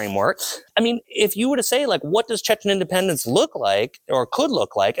law framework. I mean, if you were to say, like, what does Chechen independence look like or could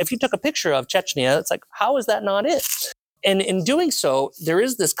look like? If you took a picture of Chechnya, it's like, how is that not it? And in doing so, there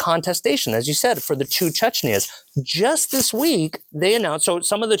is this contestation, as you said, for the two Chechnyas. Just this week, they announced, so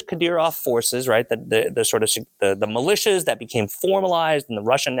some of the Kadyrov forces, right, the sort of the militias that became formalized in the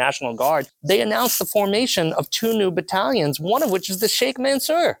Russian National Guard, they announced the formation of two new battalions, one of which is the Sheikh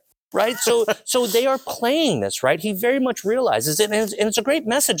Mansour, right? So they are playing this, right? He very much realizes it, and it's a great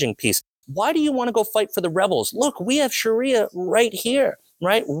messaging piece. Why do you want to go fight for the rebels? Look, we have Sharia right here,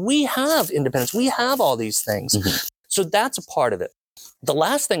 right? We have independence. We have all these things. Mm-hmm. So that's a part of it. The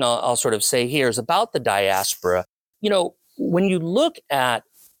last thing I'll sort of say here is about the diaspora. When you look at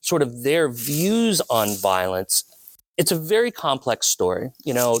sort of their views on violence, it's a very complex story.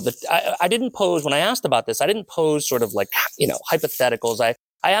 I didn't pose, when I asked about this, I didn't pose sort of like, hypotheticals.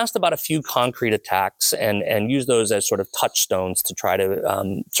 I asked about a few concrete attacks and use those as sort of touchstones to try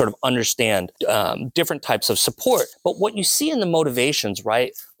to sort of understand different types of support. But what you see in the motivations,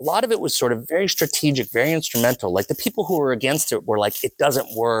 right, a lot of it was sort of very strategic, very instrumental. Like the people who were against it were like, it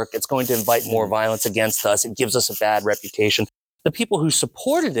doesn't work. It's going to invite more violence against us. It gives us a bad reputation. The people who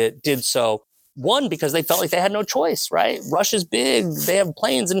supported it did so, one, because they felt like they had no choice, right? Russia's big. They have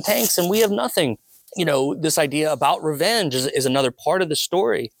planes and tanks and we have nothing. This idea about revenge is another part of the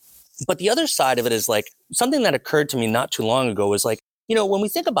story. But the other side of it is like something that occurred to me not too long ago was like, when we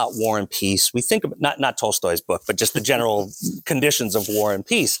think about war and peace, we think of not Tolstoy's book, but just the general conditions of war and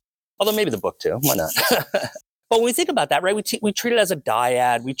peace. Although maybe the book too, why not? But when we think about that, right, we treat it as a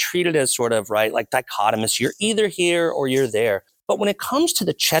dyad. We treat it as sort of, right, like dichotomous. You're either here or you're there. But when it comes to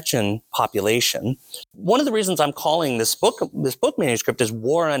the Chechen population, one of the reasons I'm calling this book manuscript is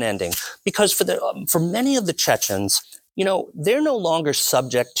War Unending, because for many of the Chechens, they're no longer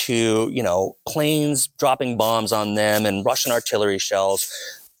subject to, planes dropping bombs on them and Russian artillery shells,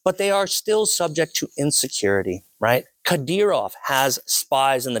 but they are still subject to insecurity, right? Kadyrov has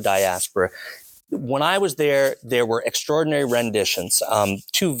spies in the diaspora. When I was there were extraordinary renditions.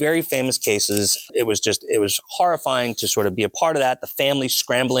 Two very famous cases. It was horrifying to sort of be a part of that. The family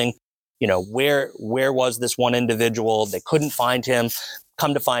scrambling, where was this one individual? They couldn't find him.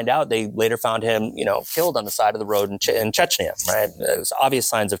 Come to find out, they later found him, killed on the side of the road in Chechnya, right? There's obvious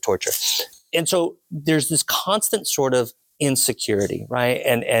signs of torture. And so there's this constant sort of insecurity, right?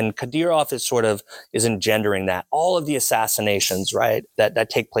 And Kadyrov is engendering that. All of the assassinations, right, that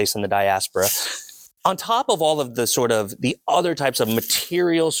take place in the diaspora. On top of all of the sort of the other types of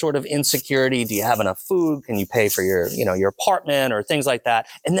material sort of insecurity, do you have enough food? Can you pay for your apartment or things like that?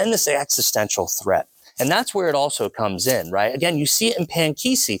 And then this existential threat. And that's where it also comes in, right? Again, you see it in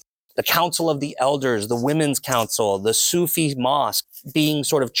Pankisi, the Council of the Elders, the Women's Council, the Sufi mosque being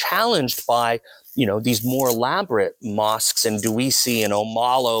sort of challenged by these more elaborate mosques in Duisi and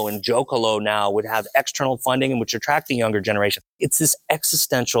Omalo and Jokolo now would have external funding and which attract the younger generation. It's this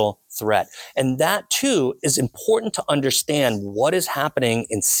existential threat. And that too is important to understand what is happening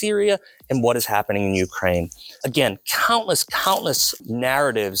in Syria and what is happening in Ukraine. Again, countless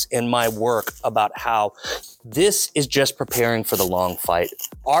narratives in my work about how this is just preparing for the long fight.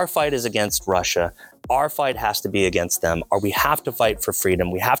 Our fight is against Russia. Our fight has to be against them, or we have to fight for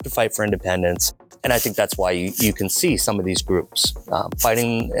freedom. We have to fight for independence. And I think that's why you can see some of these groups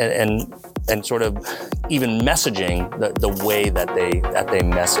fighting and sort of even messaging the way that they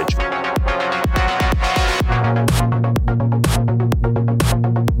message.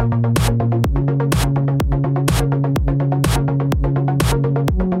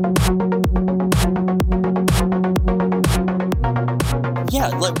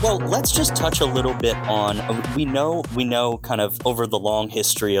 Well, let's just touch a little bit on, we know kind of over the long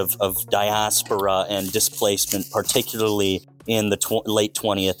history of diaspora and displacement, particularly in the late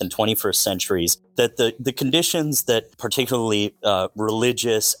 20th and 21st centuries, that the conditions that particularly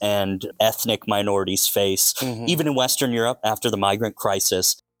religious and ethnic minorities face, even in Western Europe after the migrant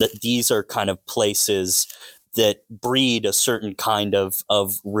crisis, that these are kind of places that breed a certain kind of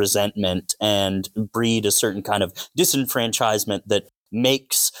resentment and breed a certain kind of disenfranchisement that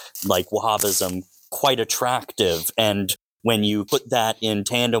makes like Wahhabism quite attractive. And when you put that in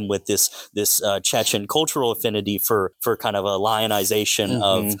tandem with this Chechen cultural affinity for kind of a lionization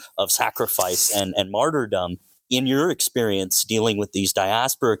of sacrifice and martyrdom, in your experience dealing with these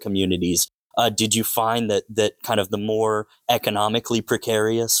diaspora communities, did you find that kind of the more economically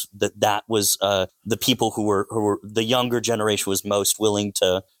precarious, that was the people who were the younger generation was most willing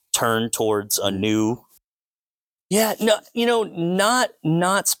to turn towards a new? Yeah, no,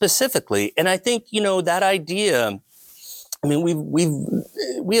 not specifically. And I think, that idea, I mean,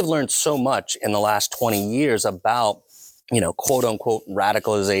 we have learned so much in the last 20 years about, quote unquote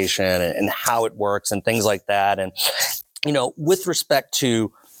radicalization and how it works and things like that. And, with respect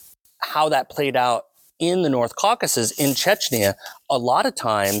to how that played out in the North Caucasus, in Chechnya, a lot of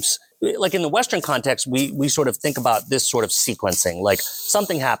times, like in the Western context, we sort of think about this sort of sequencing. Like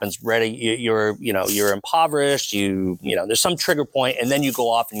something happens, you're impoverished, there's some trigger point, and then you go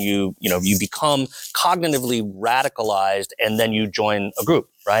off and you become cognitively radicalized, and then you join a group,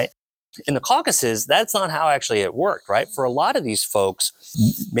 right? In the Caucasus, that's not how actually it worked, right? For a lot of these folks,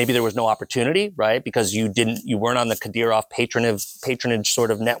 maybe there was no opportunity, right? Because you weren't on the Kadyrov patronage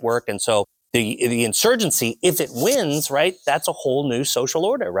sort of network, and so the insurgency, if it wins, right, that's a whole new social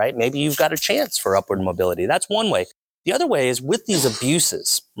order, right? Maybe you've got a chance for upward mobility. That's one way. The other way is with these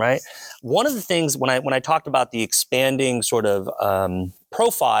abuses, right? One of the things when I talked about the expanding sort of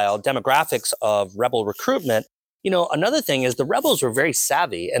profile demographics of rebel recruitment, another thing is the rebels were very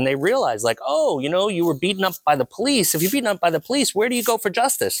savvy, and they realized like, you were beaten up by the police. If you're beaten up by the police, where do you go for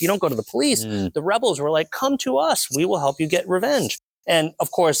justice? You don't go to the police. The rebels were like, come to us. We will help you get revenge. And of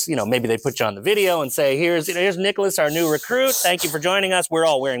course, maybe they put you on the video and say, here's Nicholas, our new recruit. Thank you for joining us. We're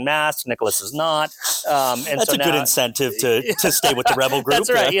all wearing masks. Nicholas is not. And that's a good incentive to stay with the rebel group.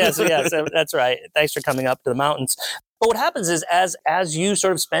 That's right. Yes, that's right. Thanks for coming up to the mountains. But what happens is as you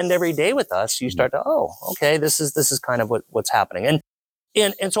sort of spend every day with us, you start to, okay, this is kind of what's happening.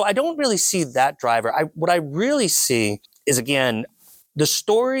 And so I don't really see that driver. What I really see is, again, the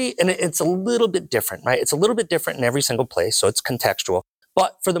story, and it's a little bit different, right? It's a little bit different in every single place, so it's contextual.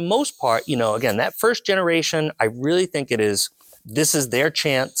 But for the most part, again, that first generation, I really think this is their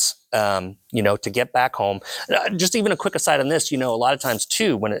chance, to get back home. Just even a quick aside on this, a lot of times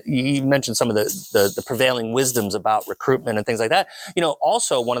too, when you mentioned some of the prevailing wisdoms about recruitment and things like that,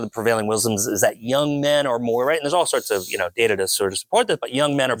 also one of the prevailing wisdoms is that young men are more, right? And there's all sorts of, data to sort of support this, but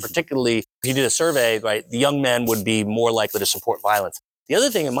young men are particularly, if you did a survey, right, the young men would be more likely to support violence. The other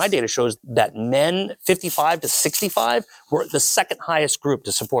thing in my data shows that men 55 to 65 were the second highest group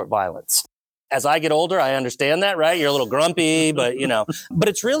to support violence. As I get older, I understand that, right? You're a little grumpy, but but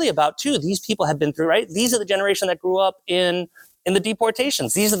it's really about too, these people have been through, right? These are the generation that grew up in the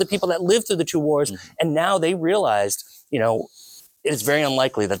deportations. These are the people that lived through the two wars. And now they realized, it is very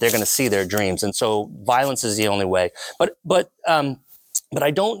unlikely that they're going to see their dreams. And so violence is the only way. But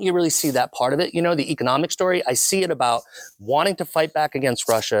I don't really see that part of it. The economic story, I see it about wanting to fight back against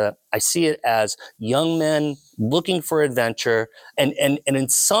Russia. I see it as young men looking for adventure and in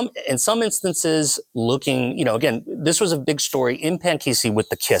some instances looking, again, this was a big story in Pankisi with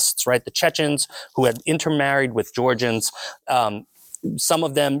the Kists, right? The Chechens who had intermarried with Georgians. Some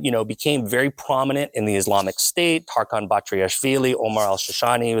of them, became very prominent in the Islamic State. Tarkan Batriashvili, Omar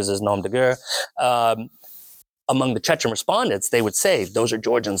al-Shashani was his nom de guerre. among the Chechen respondents, they would say, those are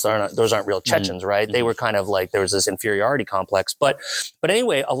Georgians, those aren't real Chechens, right? Mm-hmm. They were kind of like, there was this inferiority complex. But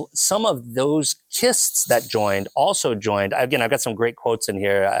anyway, some of those Kists that joined also joined. Again, I've got some great quotes in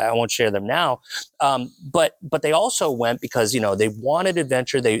here. I won't share them now. But they also went because, they wanted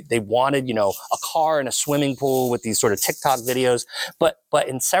adventure. They wanted, a car and a swimming pool with these sort of TikTok videos. But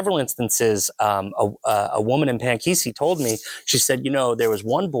in several instances, a woman in Pankisi told me, she said, there was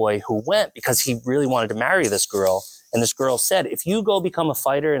one boy who went because he really wanted to marry this girl. And this girl said, if you go become a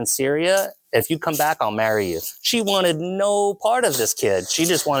fighter in Syria, if you come back, I'll marry you. She wanted no part of this kid. She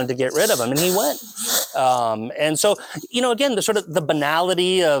just wanted to get rid of him, and he went. And so, again, the sort of the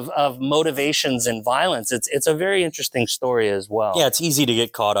banality of motivations and violence, it's a very interesting story as well. Yeah, it's easy to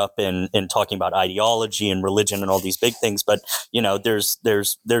get caught up in talking about ideology and religion and all these big things, but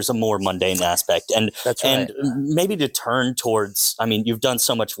there's a more mundane aspect. And that's right. And maybe to turn towards, you've done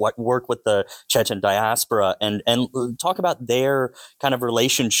so much work with the Chechen diaspora, and talk about their kind of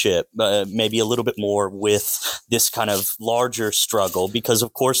relationship, maybe a little bit more with this kind of larger struggle, because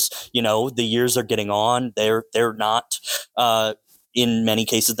of course, the years are getting on. They're not, in many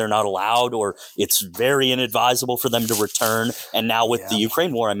cases, they're not allowed, or it's very inadvisable for them to return. And now with the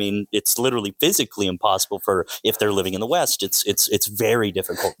Ukraine war, it's literally physically impossible if they're living in the West. It's very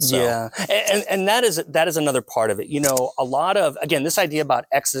difficult. So. Yeah, and that is another part of it. A lot of, again, this idea about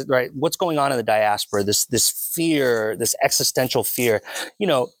right, what's going on in the diaspora, this fear, this existential fear.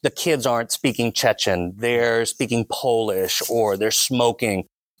 The kids aren't speaking Chechen; they're speaking Polish, or they're smoking.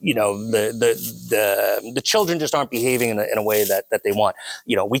 The children just aren't behaving in a way that they want.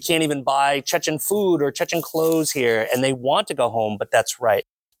 We can't even buy Chechen food or Chechen clothes here, and they want to go home, but that's right.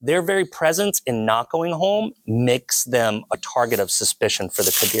 Their very presence in not going home makes them a target of suspicion for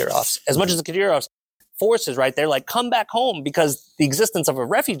the Kadyrovs. As much as the Kadyrovs forces, right, they're like, come back home, because the existence of a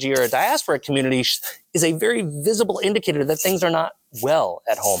refugee or a diaspora community is a very visible indicator that things are not well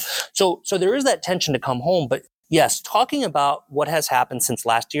at home. So there is that tension to come home, but yes, talking about what has happened since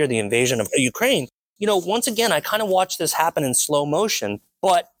last year, the invasion of Ukraine, once again, I kind of watched this happen in slow motion.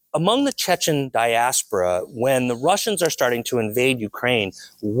 But among the Chechen diaspora, when the Russians are starting to invade Ukraine,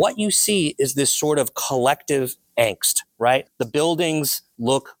 what you see is this sort of collective angst, right? The buildings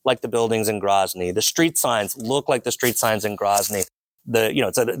look like the buildings in Grozny. The street signs look like the street signs in Grozny.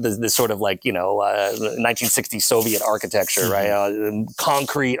 It's the sort of like, 1960s Soviet architecture, right?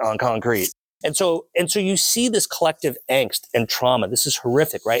 Concrete on concrete. And so you see this collective angst and trauma. This is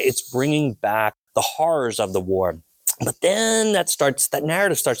horrific, right? It's bringing back the horrors of the war. But then that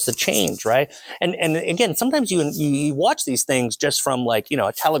narrative starts to change, right? And again, sometimes you watch these things just from like,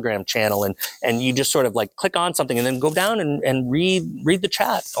 a Telegram channel, and you just sort of like click on something and then go down and read the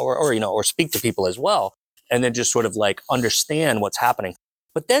chat or speak to people as well. And then just sort of like understand what's happening.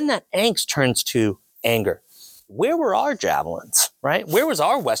 But then that angst turns to anger. Where were our javelins, right? Where was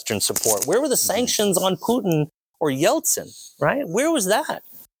our Western support? Where were the sanctions on Putin or Yeltsin, right? Where was that?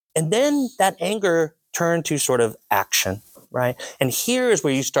 And then that anger turned to sort of action, right? And here is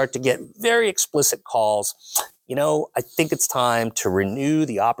where you start to get very explicit calls. I think it's time to renew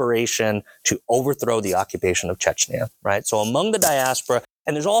the operation to overthrow the occupation of Chechnya, right? So among the diaspora,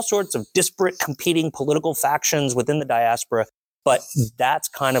 and there's all sorts of disparate competing political factions within the diaspora, but that's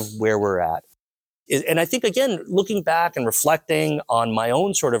kind of where we're at. And I think, again, looking back and reflecting on my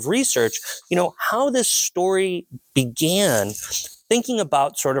own sort of research, how this story began, thinking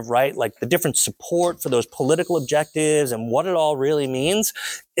about sort of, right, like the different support for those political objectives and what it all really means.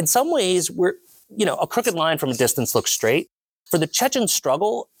 In some ways, we're, a crooked line from a distance looks straight. For the Chechen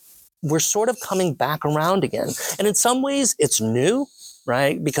struggle, we're sort of coming back around again. And in some ways, it's new.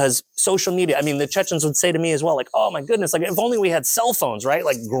 Right? Because social media, the Chechens would say to me as well, like, oh my goodness, like if only we had cell phones, right?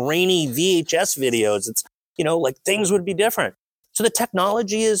 Like grainy VHS videos, it's, like things would be different. So the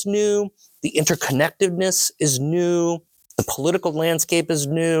technology is new. The interconnectedness is new. The political landscape is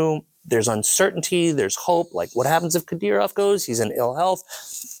new. There's uncertainty. There's hope. Like what happens if Kadyrov goes? He's in ill health.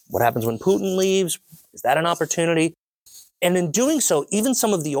 What happens when Putin leaves? Is that an opportunity? And in doing so, even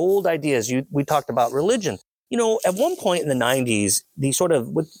some of the old ideas, we talked about religion. At one point in the 90s, the sort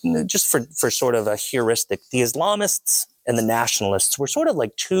of, just for sort of a heuristic, the Islamists and the nationalists were sort of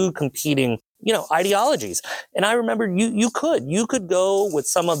like two competing, ideologies. And I remember you could go with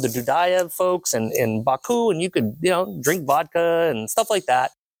some of the Dudayev folks in Baku, and you could, drink vodka and stuff like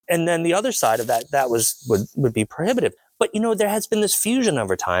that. And then the other side of that would be prohibitive. But, there has been this fusion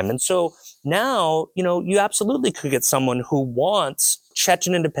over time. And so now, you absolutely could get someone who wants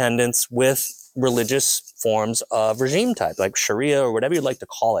Chechen independence with religious forms of regime type, like Sharia or whatever you'd like to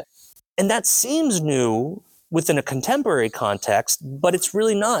call it. And that seems new, within a contemporary context, but it's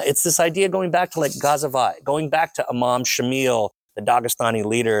really not. It's this idea going back to like Ghazavai, going back to Imam Shamil, the Dagestani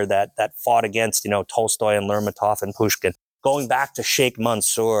leader that fought against, Tolstoy and Lermontov and Pushkin, going back to Sheikh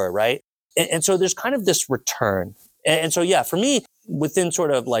Mansour, right? And so there's kind of this return. And so, yeah, for me, within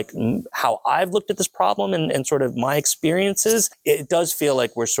sort of like how I've looked at this problem and sort of my experiences, it does feel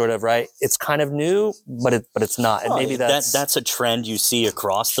like we're sort of, right, it's kind of new, but it's not. And maybe that's a trend you see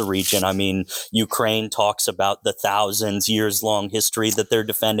across the region. I mean, Ukraine talks about the years long history that they're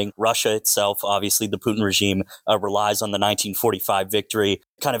defending. Russia itself, obviously the Putin regime relies on the 1945 victory.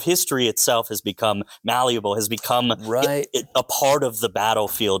 Kind of history itself has become malleable, has become a part of the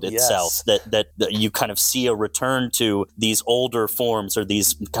battlefield itself. Yes. That you kind of see a return to these older forms, or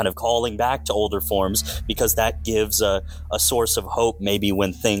these kind of calling back to older forms, because that gives a source of hope maybe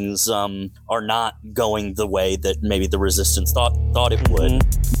when things are not going the way that maybe the resistance thought it would.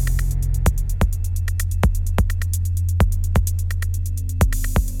 Mm-hmm.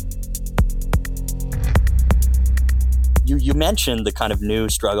 You mentioned the kind of new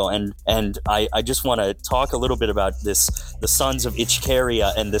struggle, and I just want to talk a little bit about the Sons of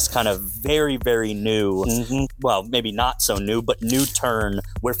Ichkeria and this kind of very, very new, well, maybe not so new, but new turn.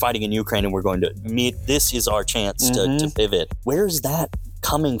 We're fighting in Ukraine and we're going to meet. This is our chance to pivot. Where is that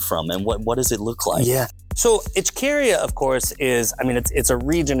coming from, and what does it look like? Yeah. So Ichkeria, of course, is, I mean, it's a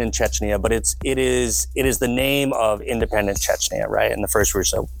region in Chechnya, but it is the name of independent Chechnya, right? In the first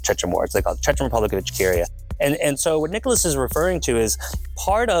Russo Chechen War, it's like called Chechen Republic of Ichkeria. And so what Nicholas is referring to is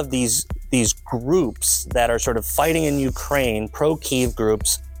part of these groups that are sort of fighting in Ukraine, pro-Kiev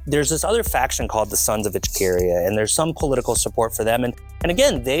groups. There's this other faction called the Sons of Ichkeria, and there's some political support for them. And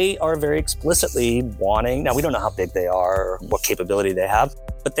again, they are very explicitly wanting, now we don't know how big they are or what capability they have,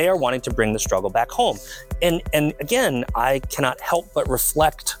 but they are wanting to bring the struggle back home. And again, I cannot help but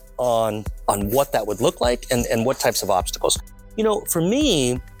reflect on what that would look like and what types of obstacles. For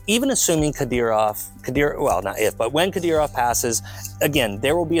me, even assuming well, not if, but when Kadyrov passes, again,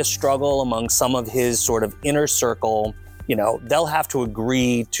 there will be a struggle among some of his sort of inner circle. They'll have to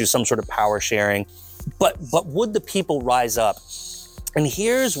agree to some sort of power sharing. But would the people rise up? And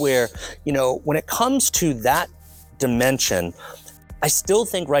here's where, when it comes to that dimension, I still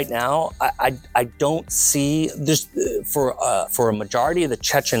think right now, I don't see this for a majority of the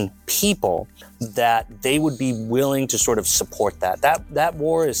Chechen people that they would be willing to sort of support that. That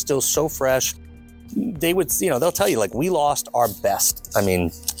war is still so fresh. They would, they'll tell you, like, we lost our best. I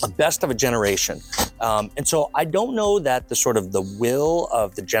mean, a best of a generation. And so I don't know that the sort of the will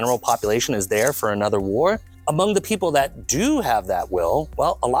of the general population is there for another war. Among the people that do have that will,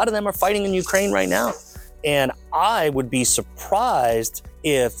 well, a lot of them are fighting in Ukraine right now. And I would be surprised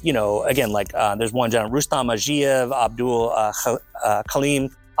if, again, like there's one general, Rustam Agiev, Abdul Khalim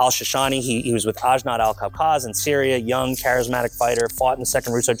al-Shashani. He was with Ajnad al-Kawkaz in Syria, young, charismatic fighter, fought in the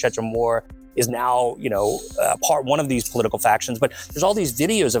Second Russo-Chechen War, is now, one of these political factions. But there's all these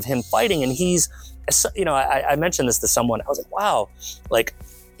videos of him fighting, and he's, I mentioned this to someone. I was like, wow, like,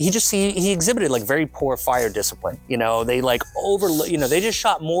 he exhibited like very poor fire discipline. They like they just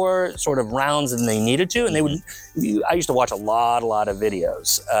shot more sort of rounds than they needed to. And I used to watch a lot of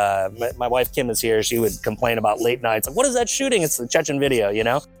videos. My wife, Kim, is here. She would complain about late nights. Like, what is that shooting? It's the Chechen video,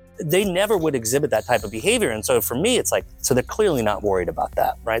 They never would exhibit that type of behavior. And so for me, it's like, so they're clearly not worried about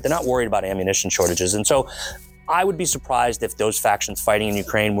that, right? They're not worried about ammunition shortages. And so I would be surprised if those factions fighting in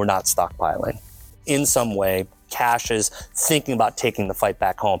Ukraine were not stockpiling in some way, caches, thinking about taking the fight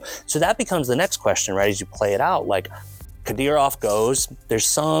back home. So that becomes the next question, right? As you play it out, like Kadyrov goes, there's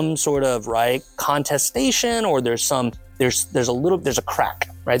some sort of, right, contestation, or there's a crack,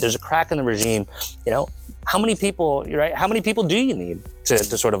 right? There's a crack in the regime. How many people, right? How many people do you need to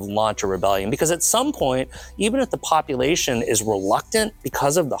sort of launch a rebellion? Because at some point, even if the population is reluctant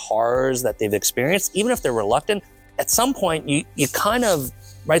because of the horrors that they've experienced, even if they're reluctant, at some point you kind of,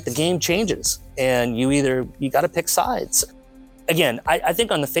 right, the game changes, and you got to pick sides. Again, I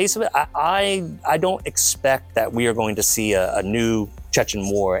think on the face of it, I don't expect that we are going to see a new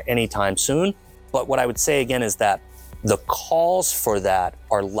Chechen war anytime soon. But what I would say again is that the calls for that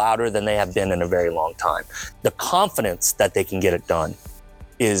are louder than they have been in a very long time. The confidence that they can get it done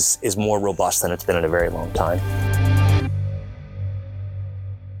is more robust than it's been in a very long time.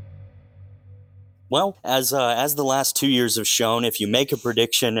 Well, as the last 2 years have shown, if you make a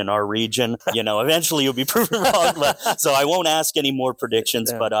prediction in our region, eventually you'll be proven wrong. So I won't ask any more predictions,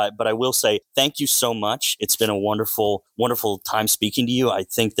 yeah. But I will say thank you so much. It's been a wonderful time speaking to you. I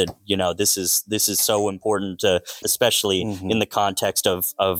think that this is so important, especially in the context of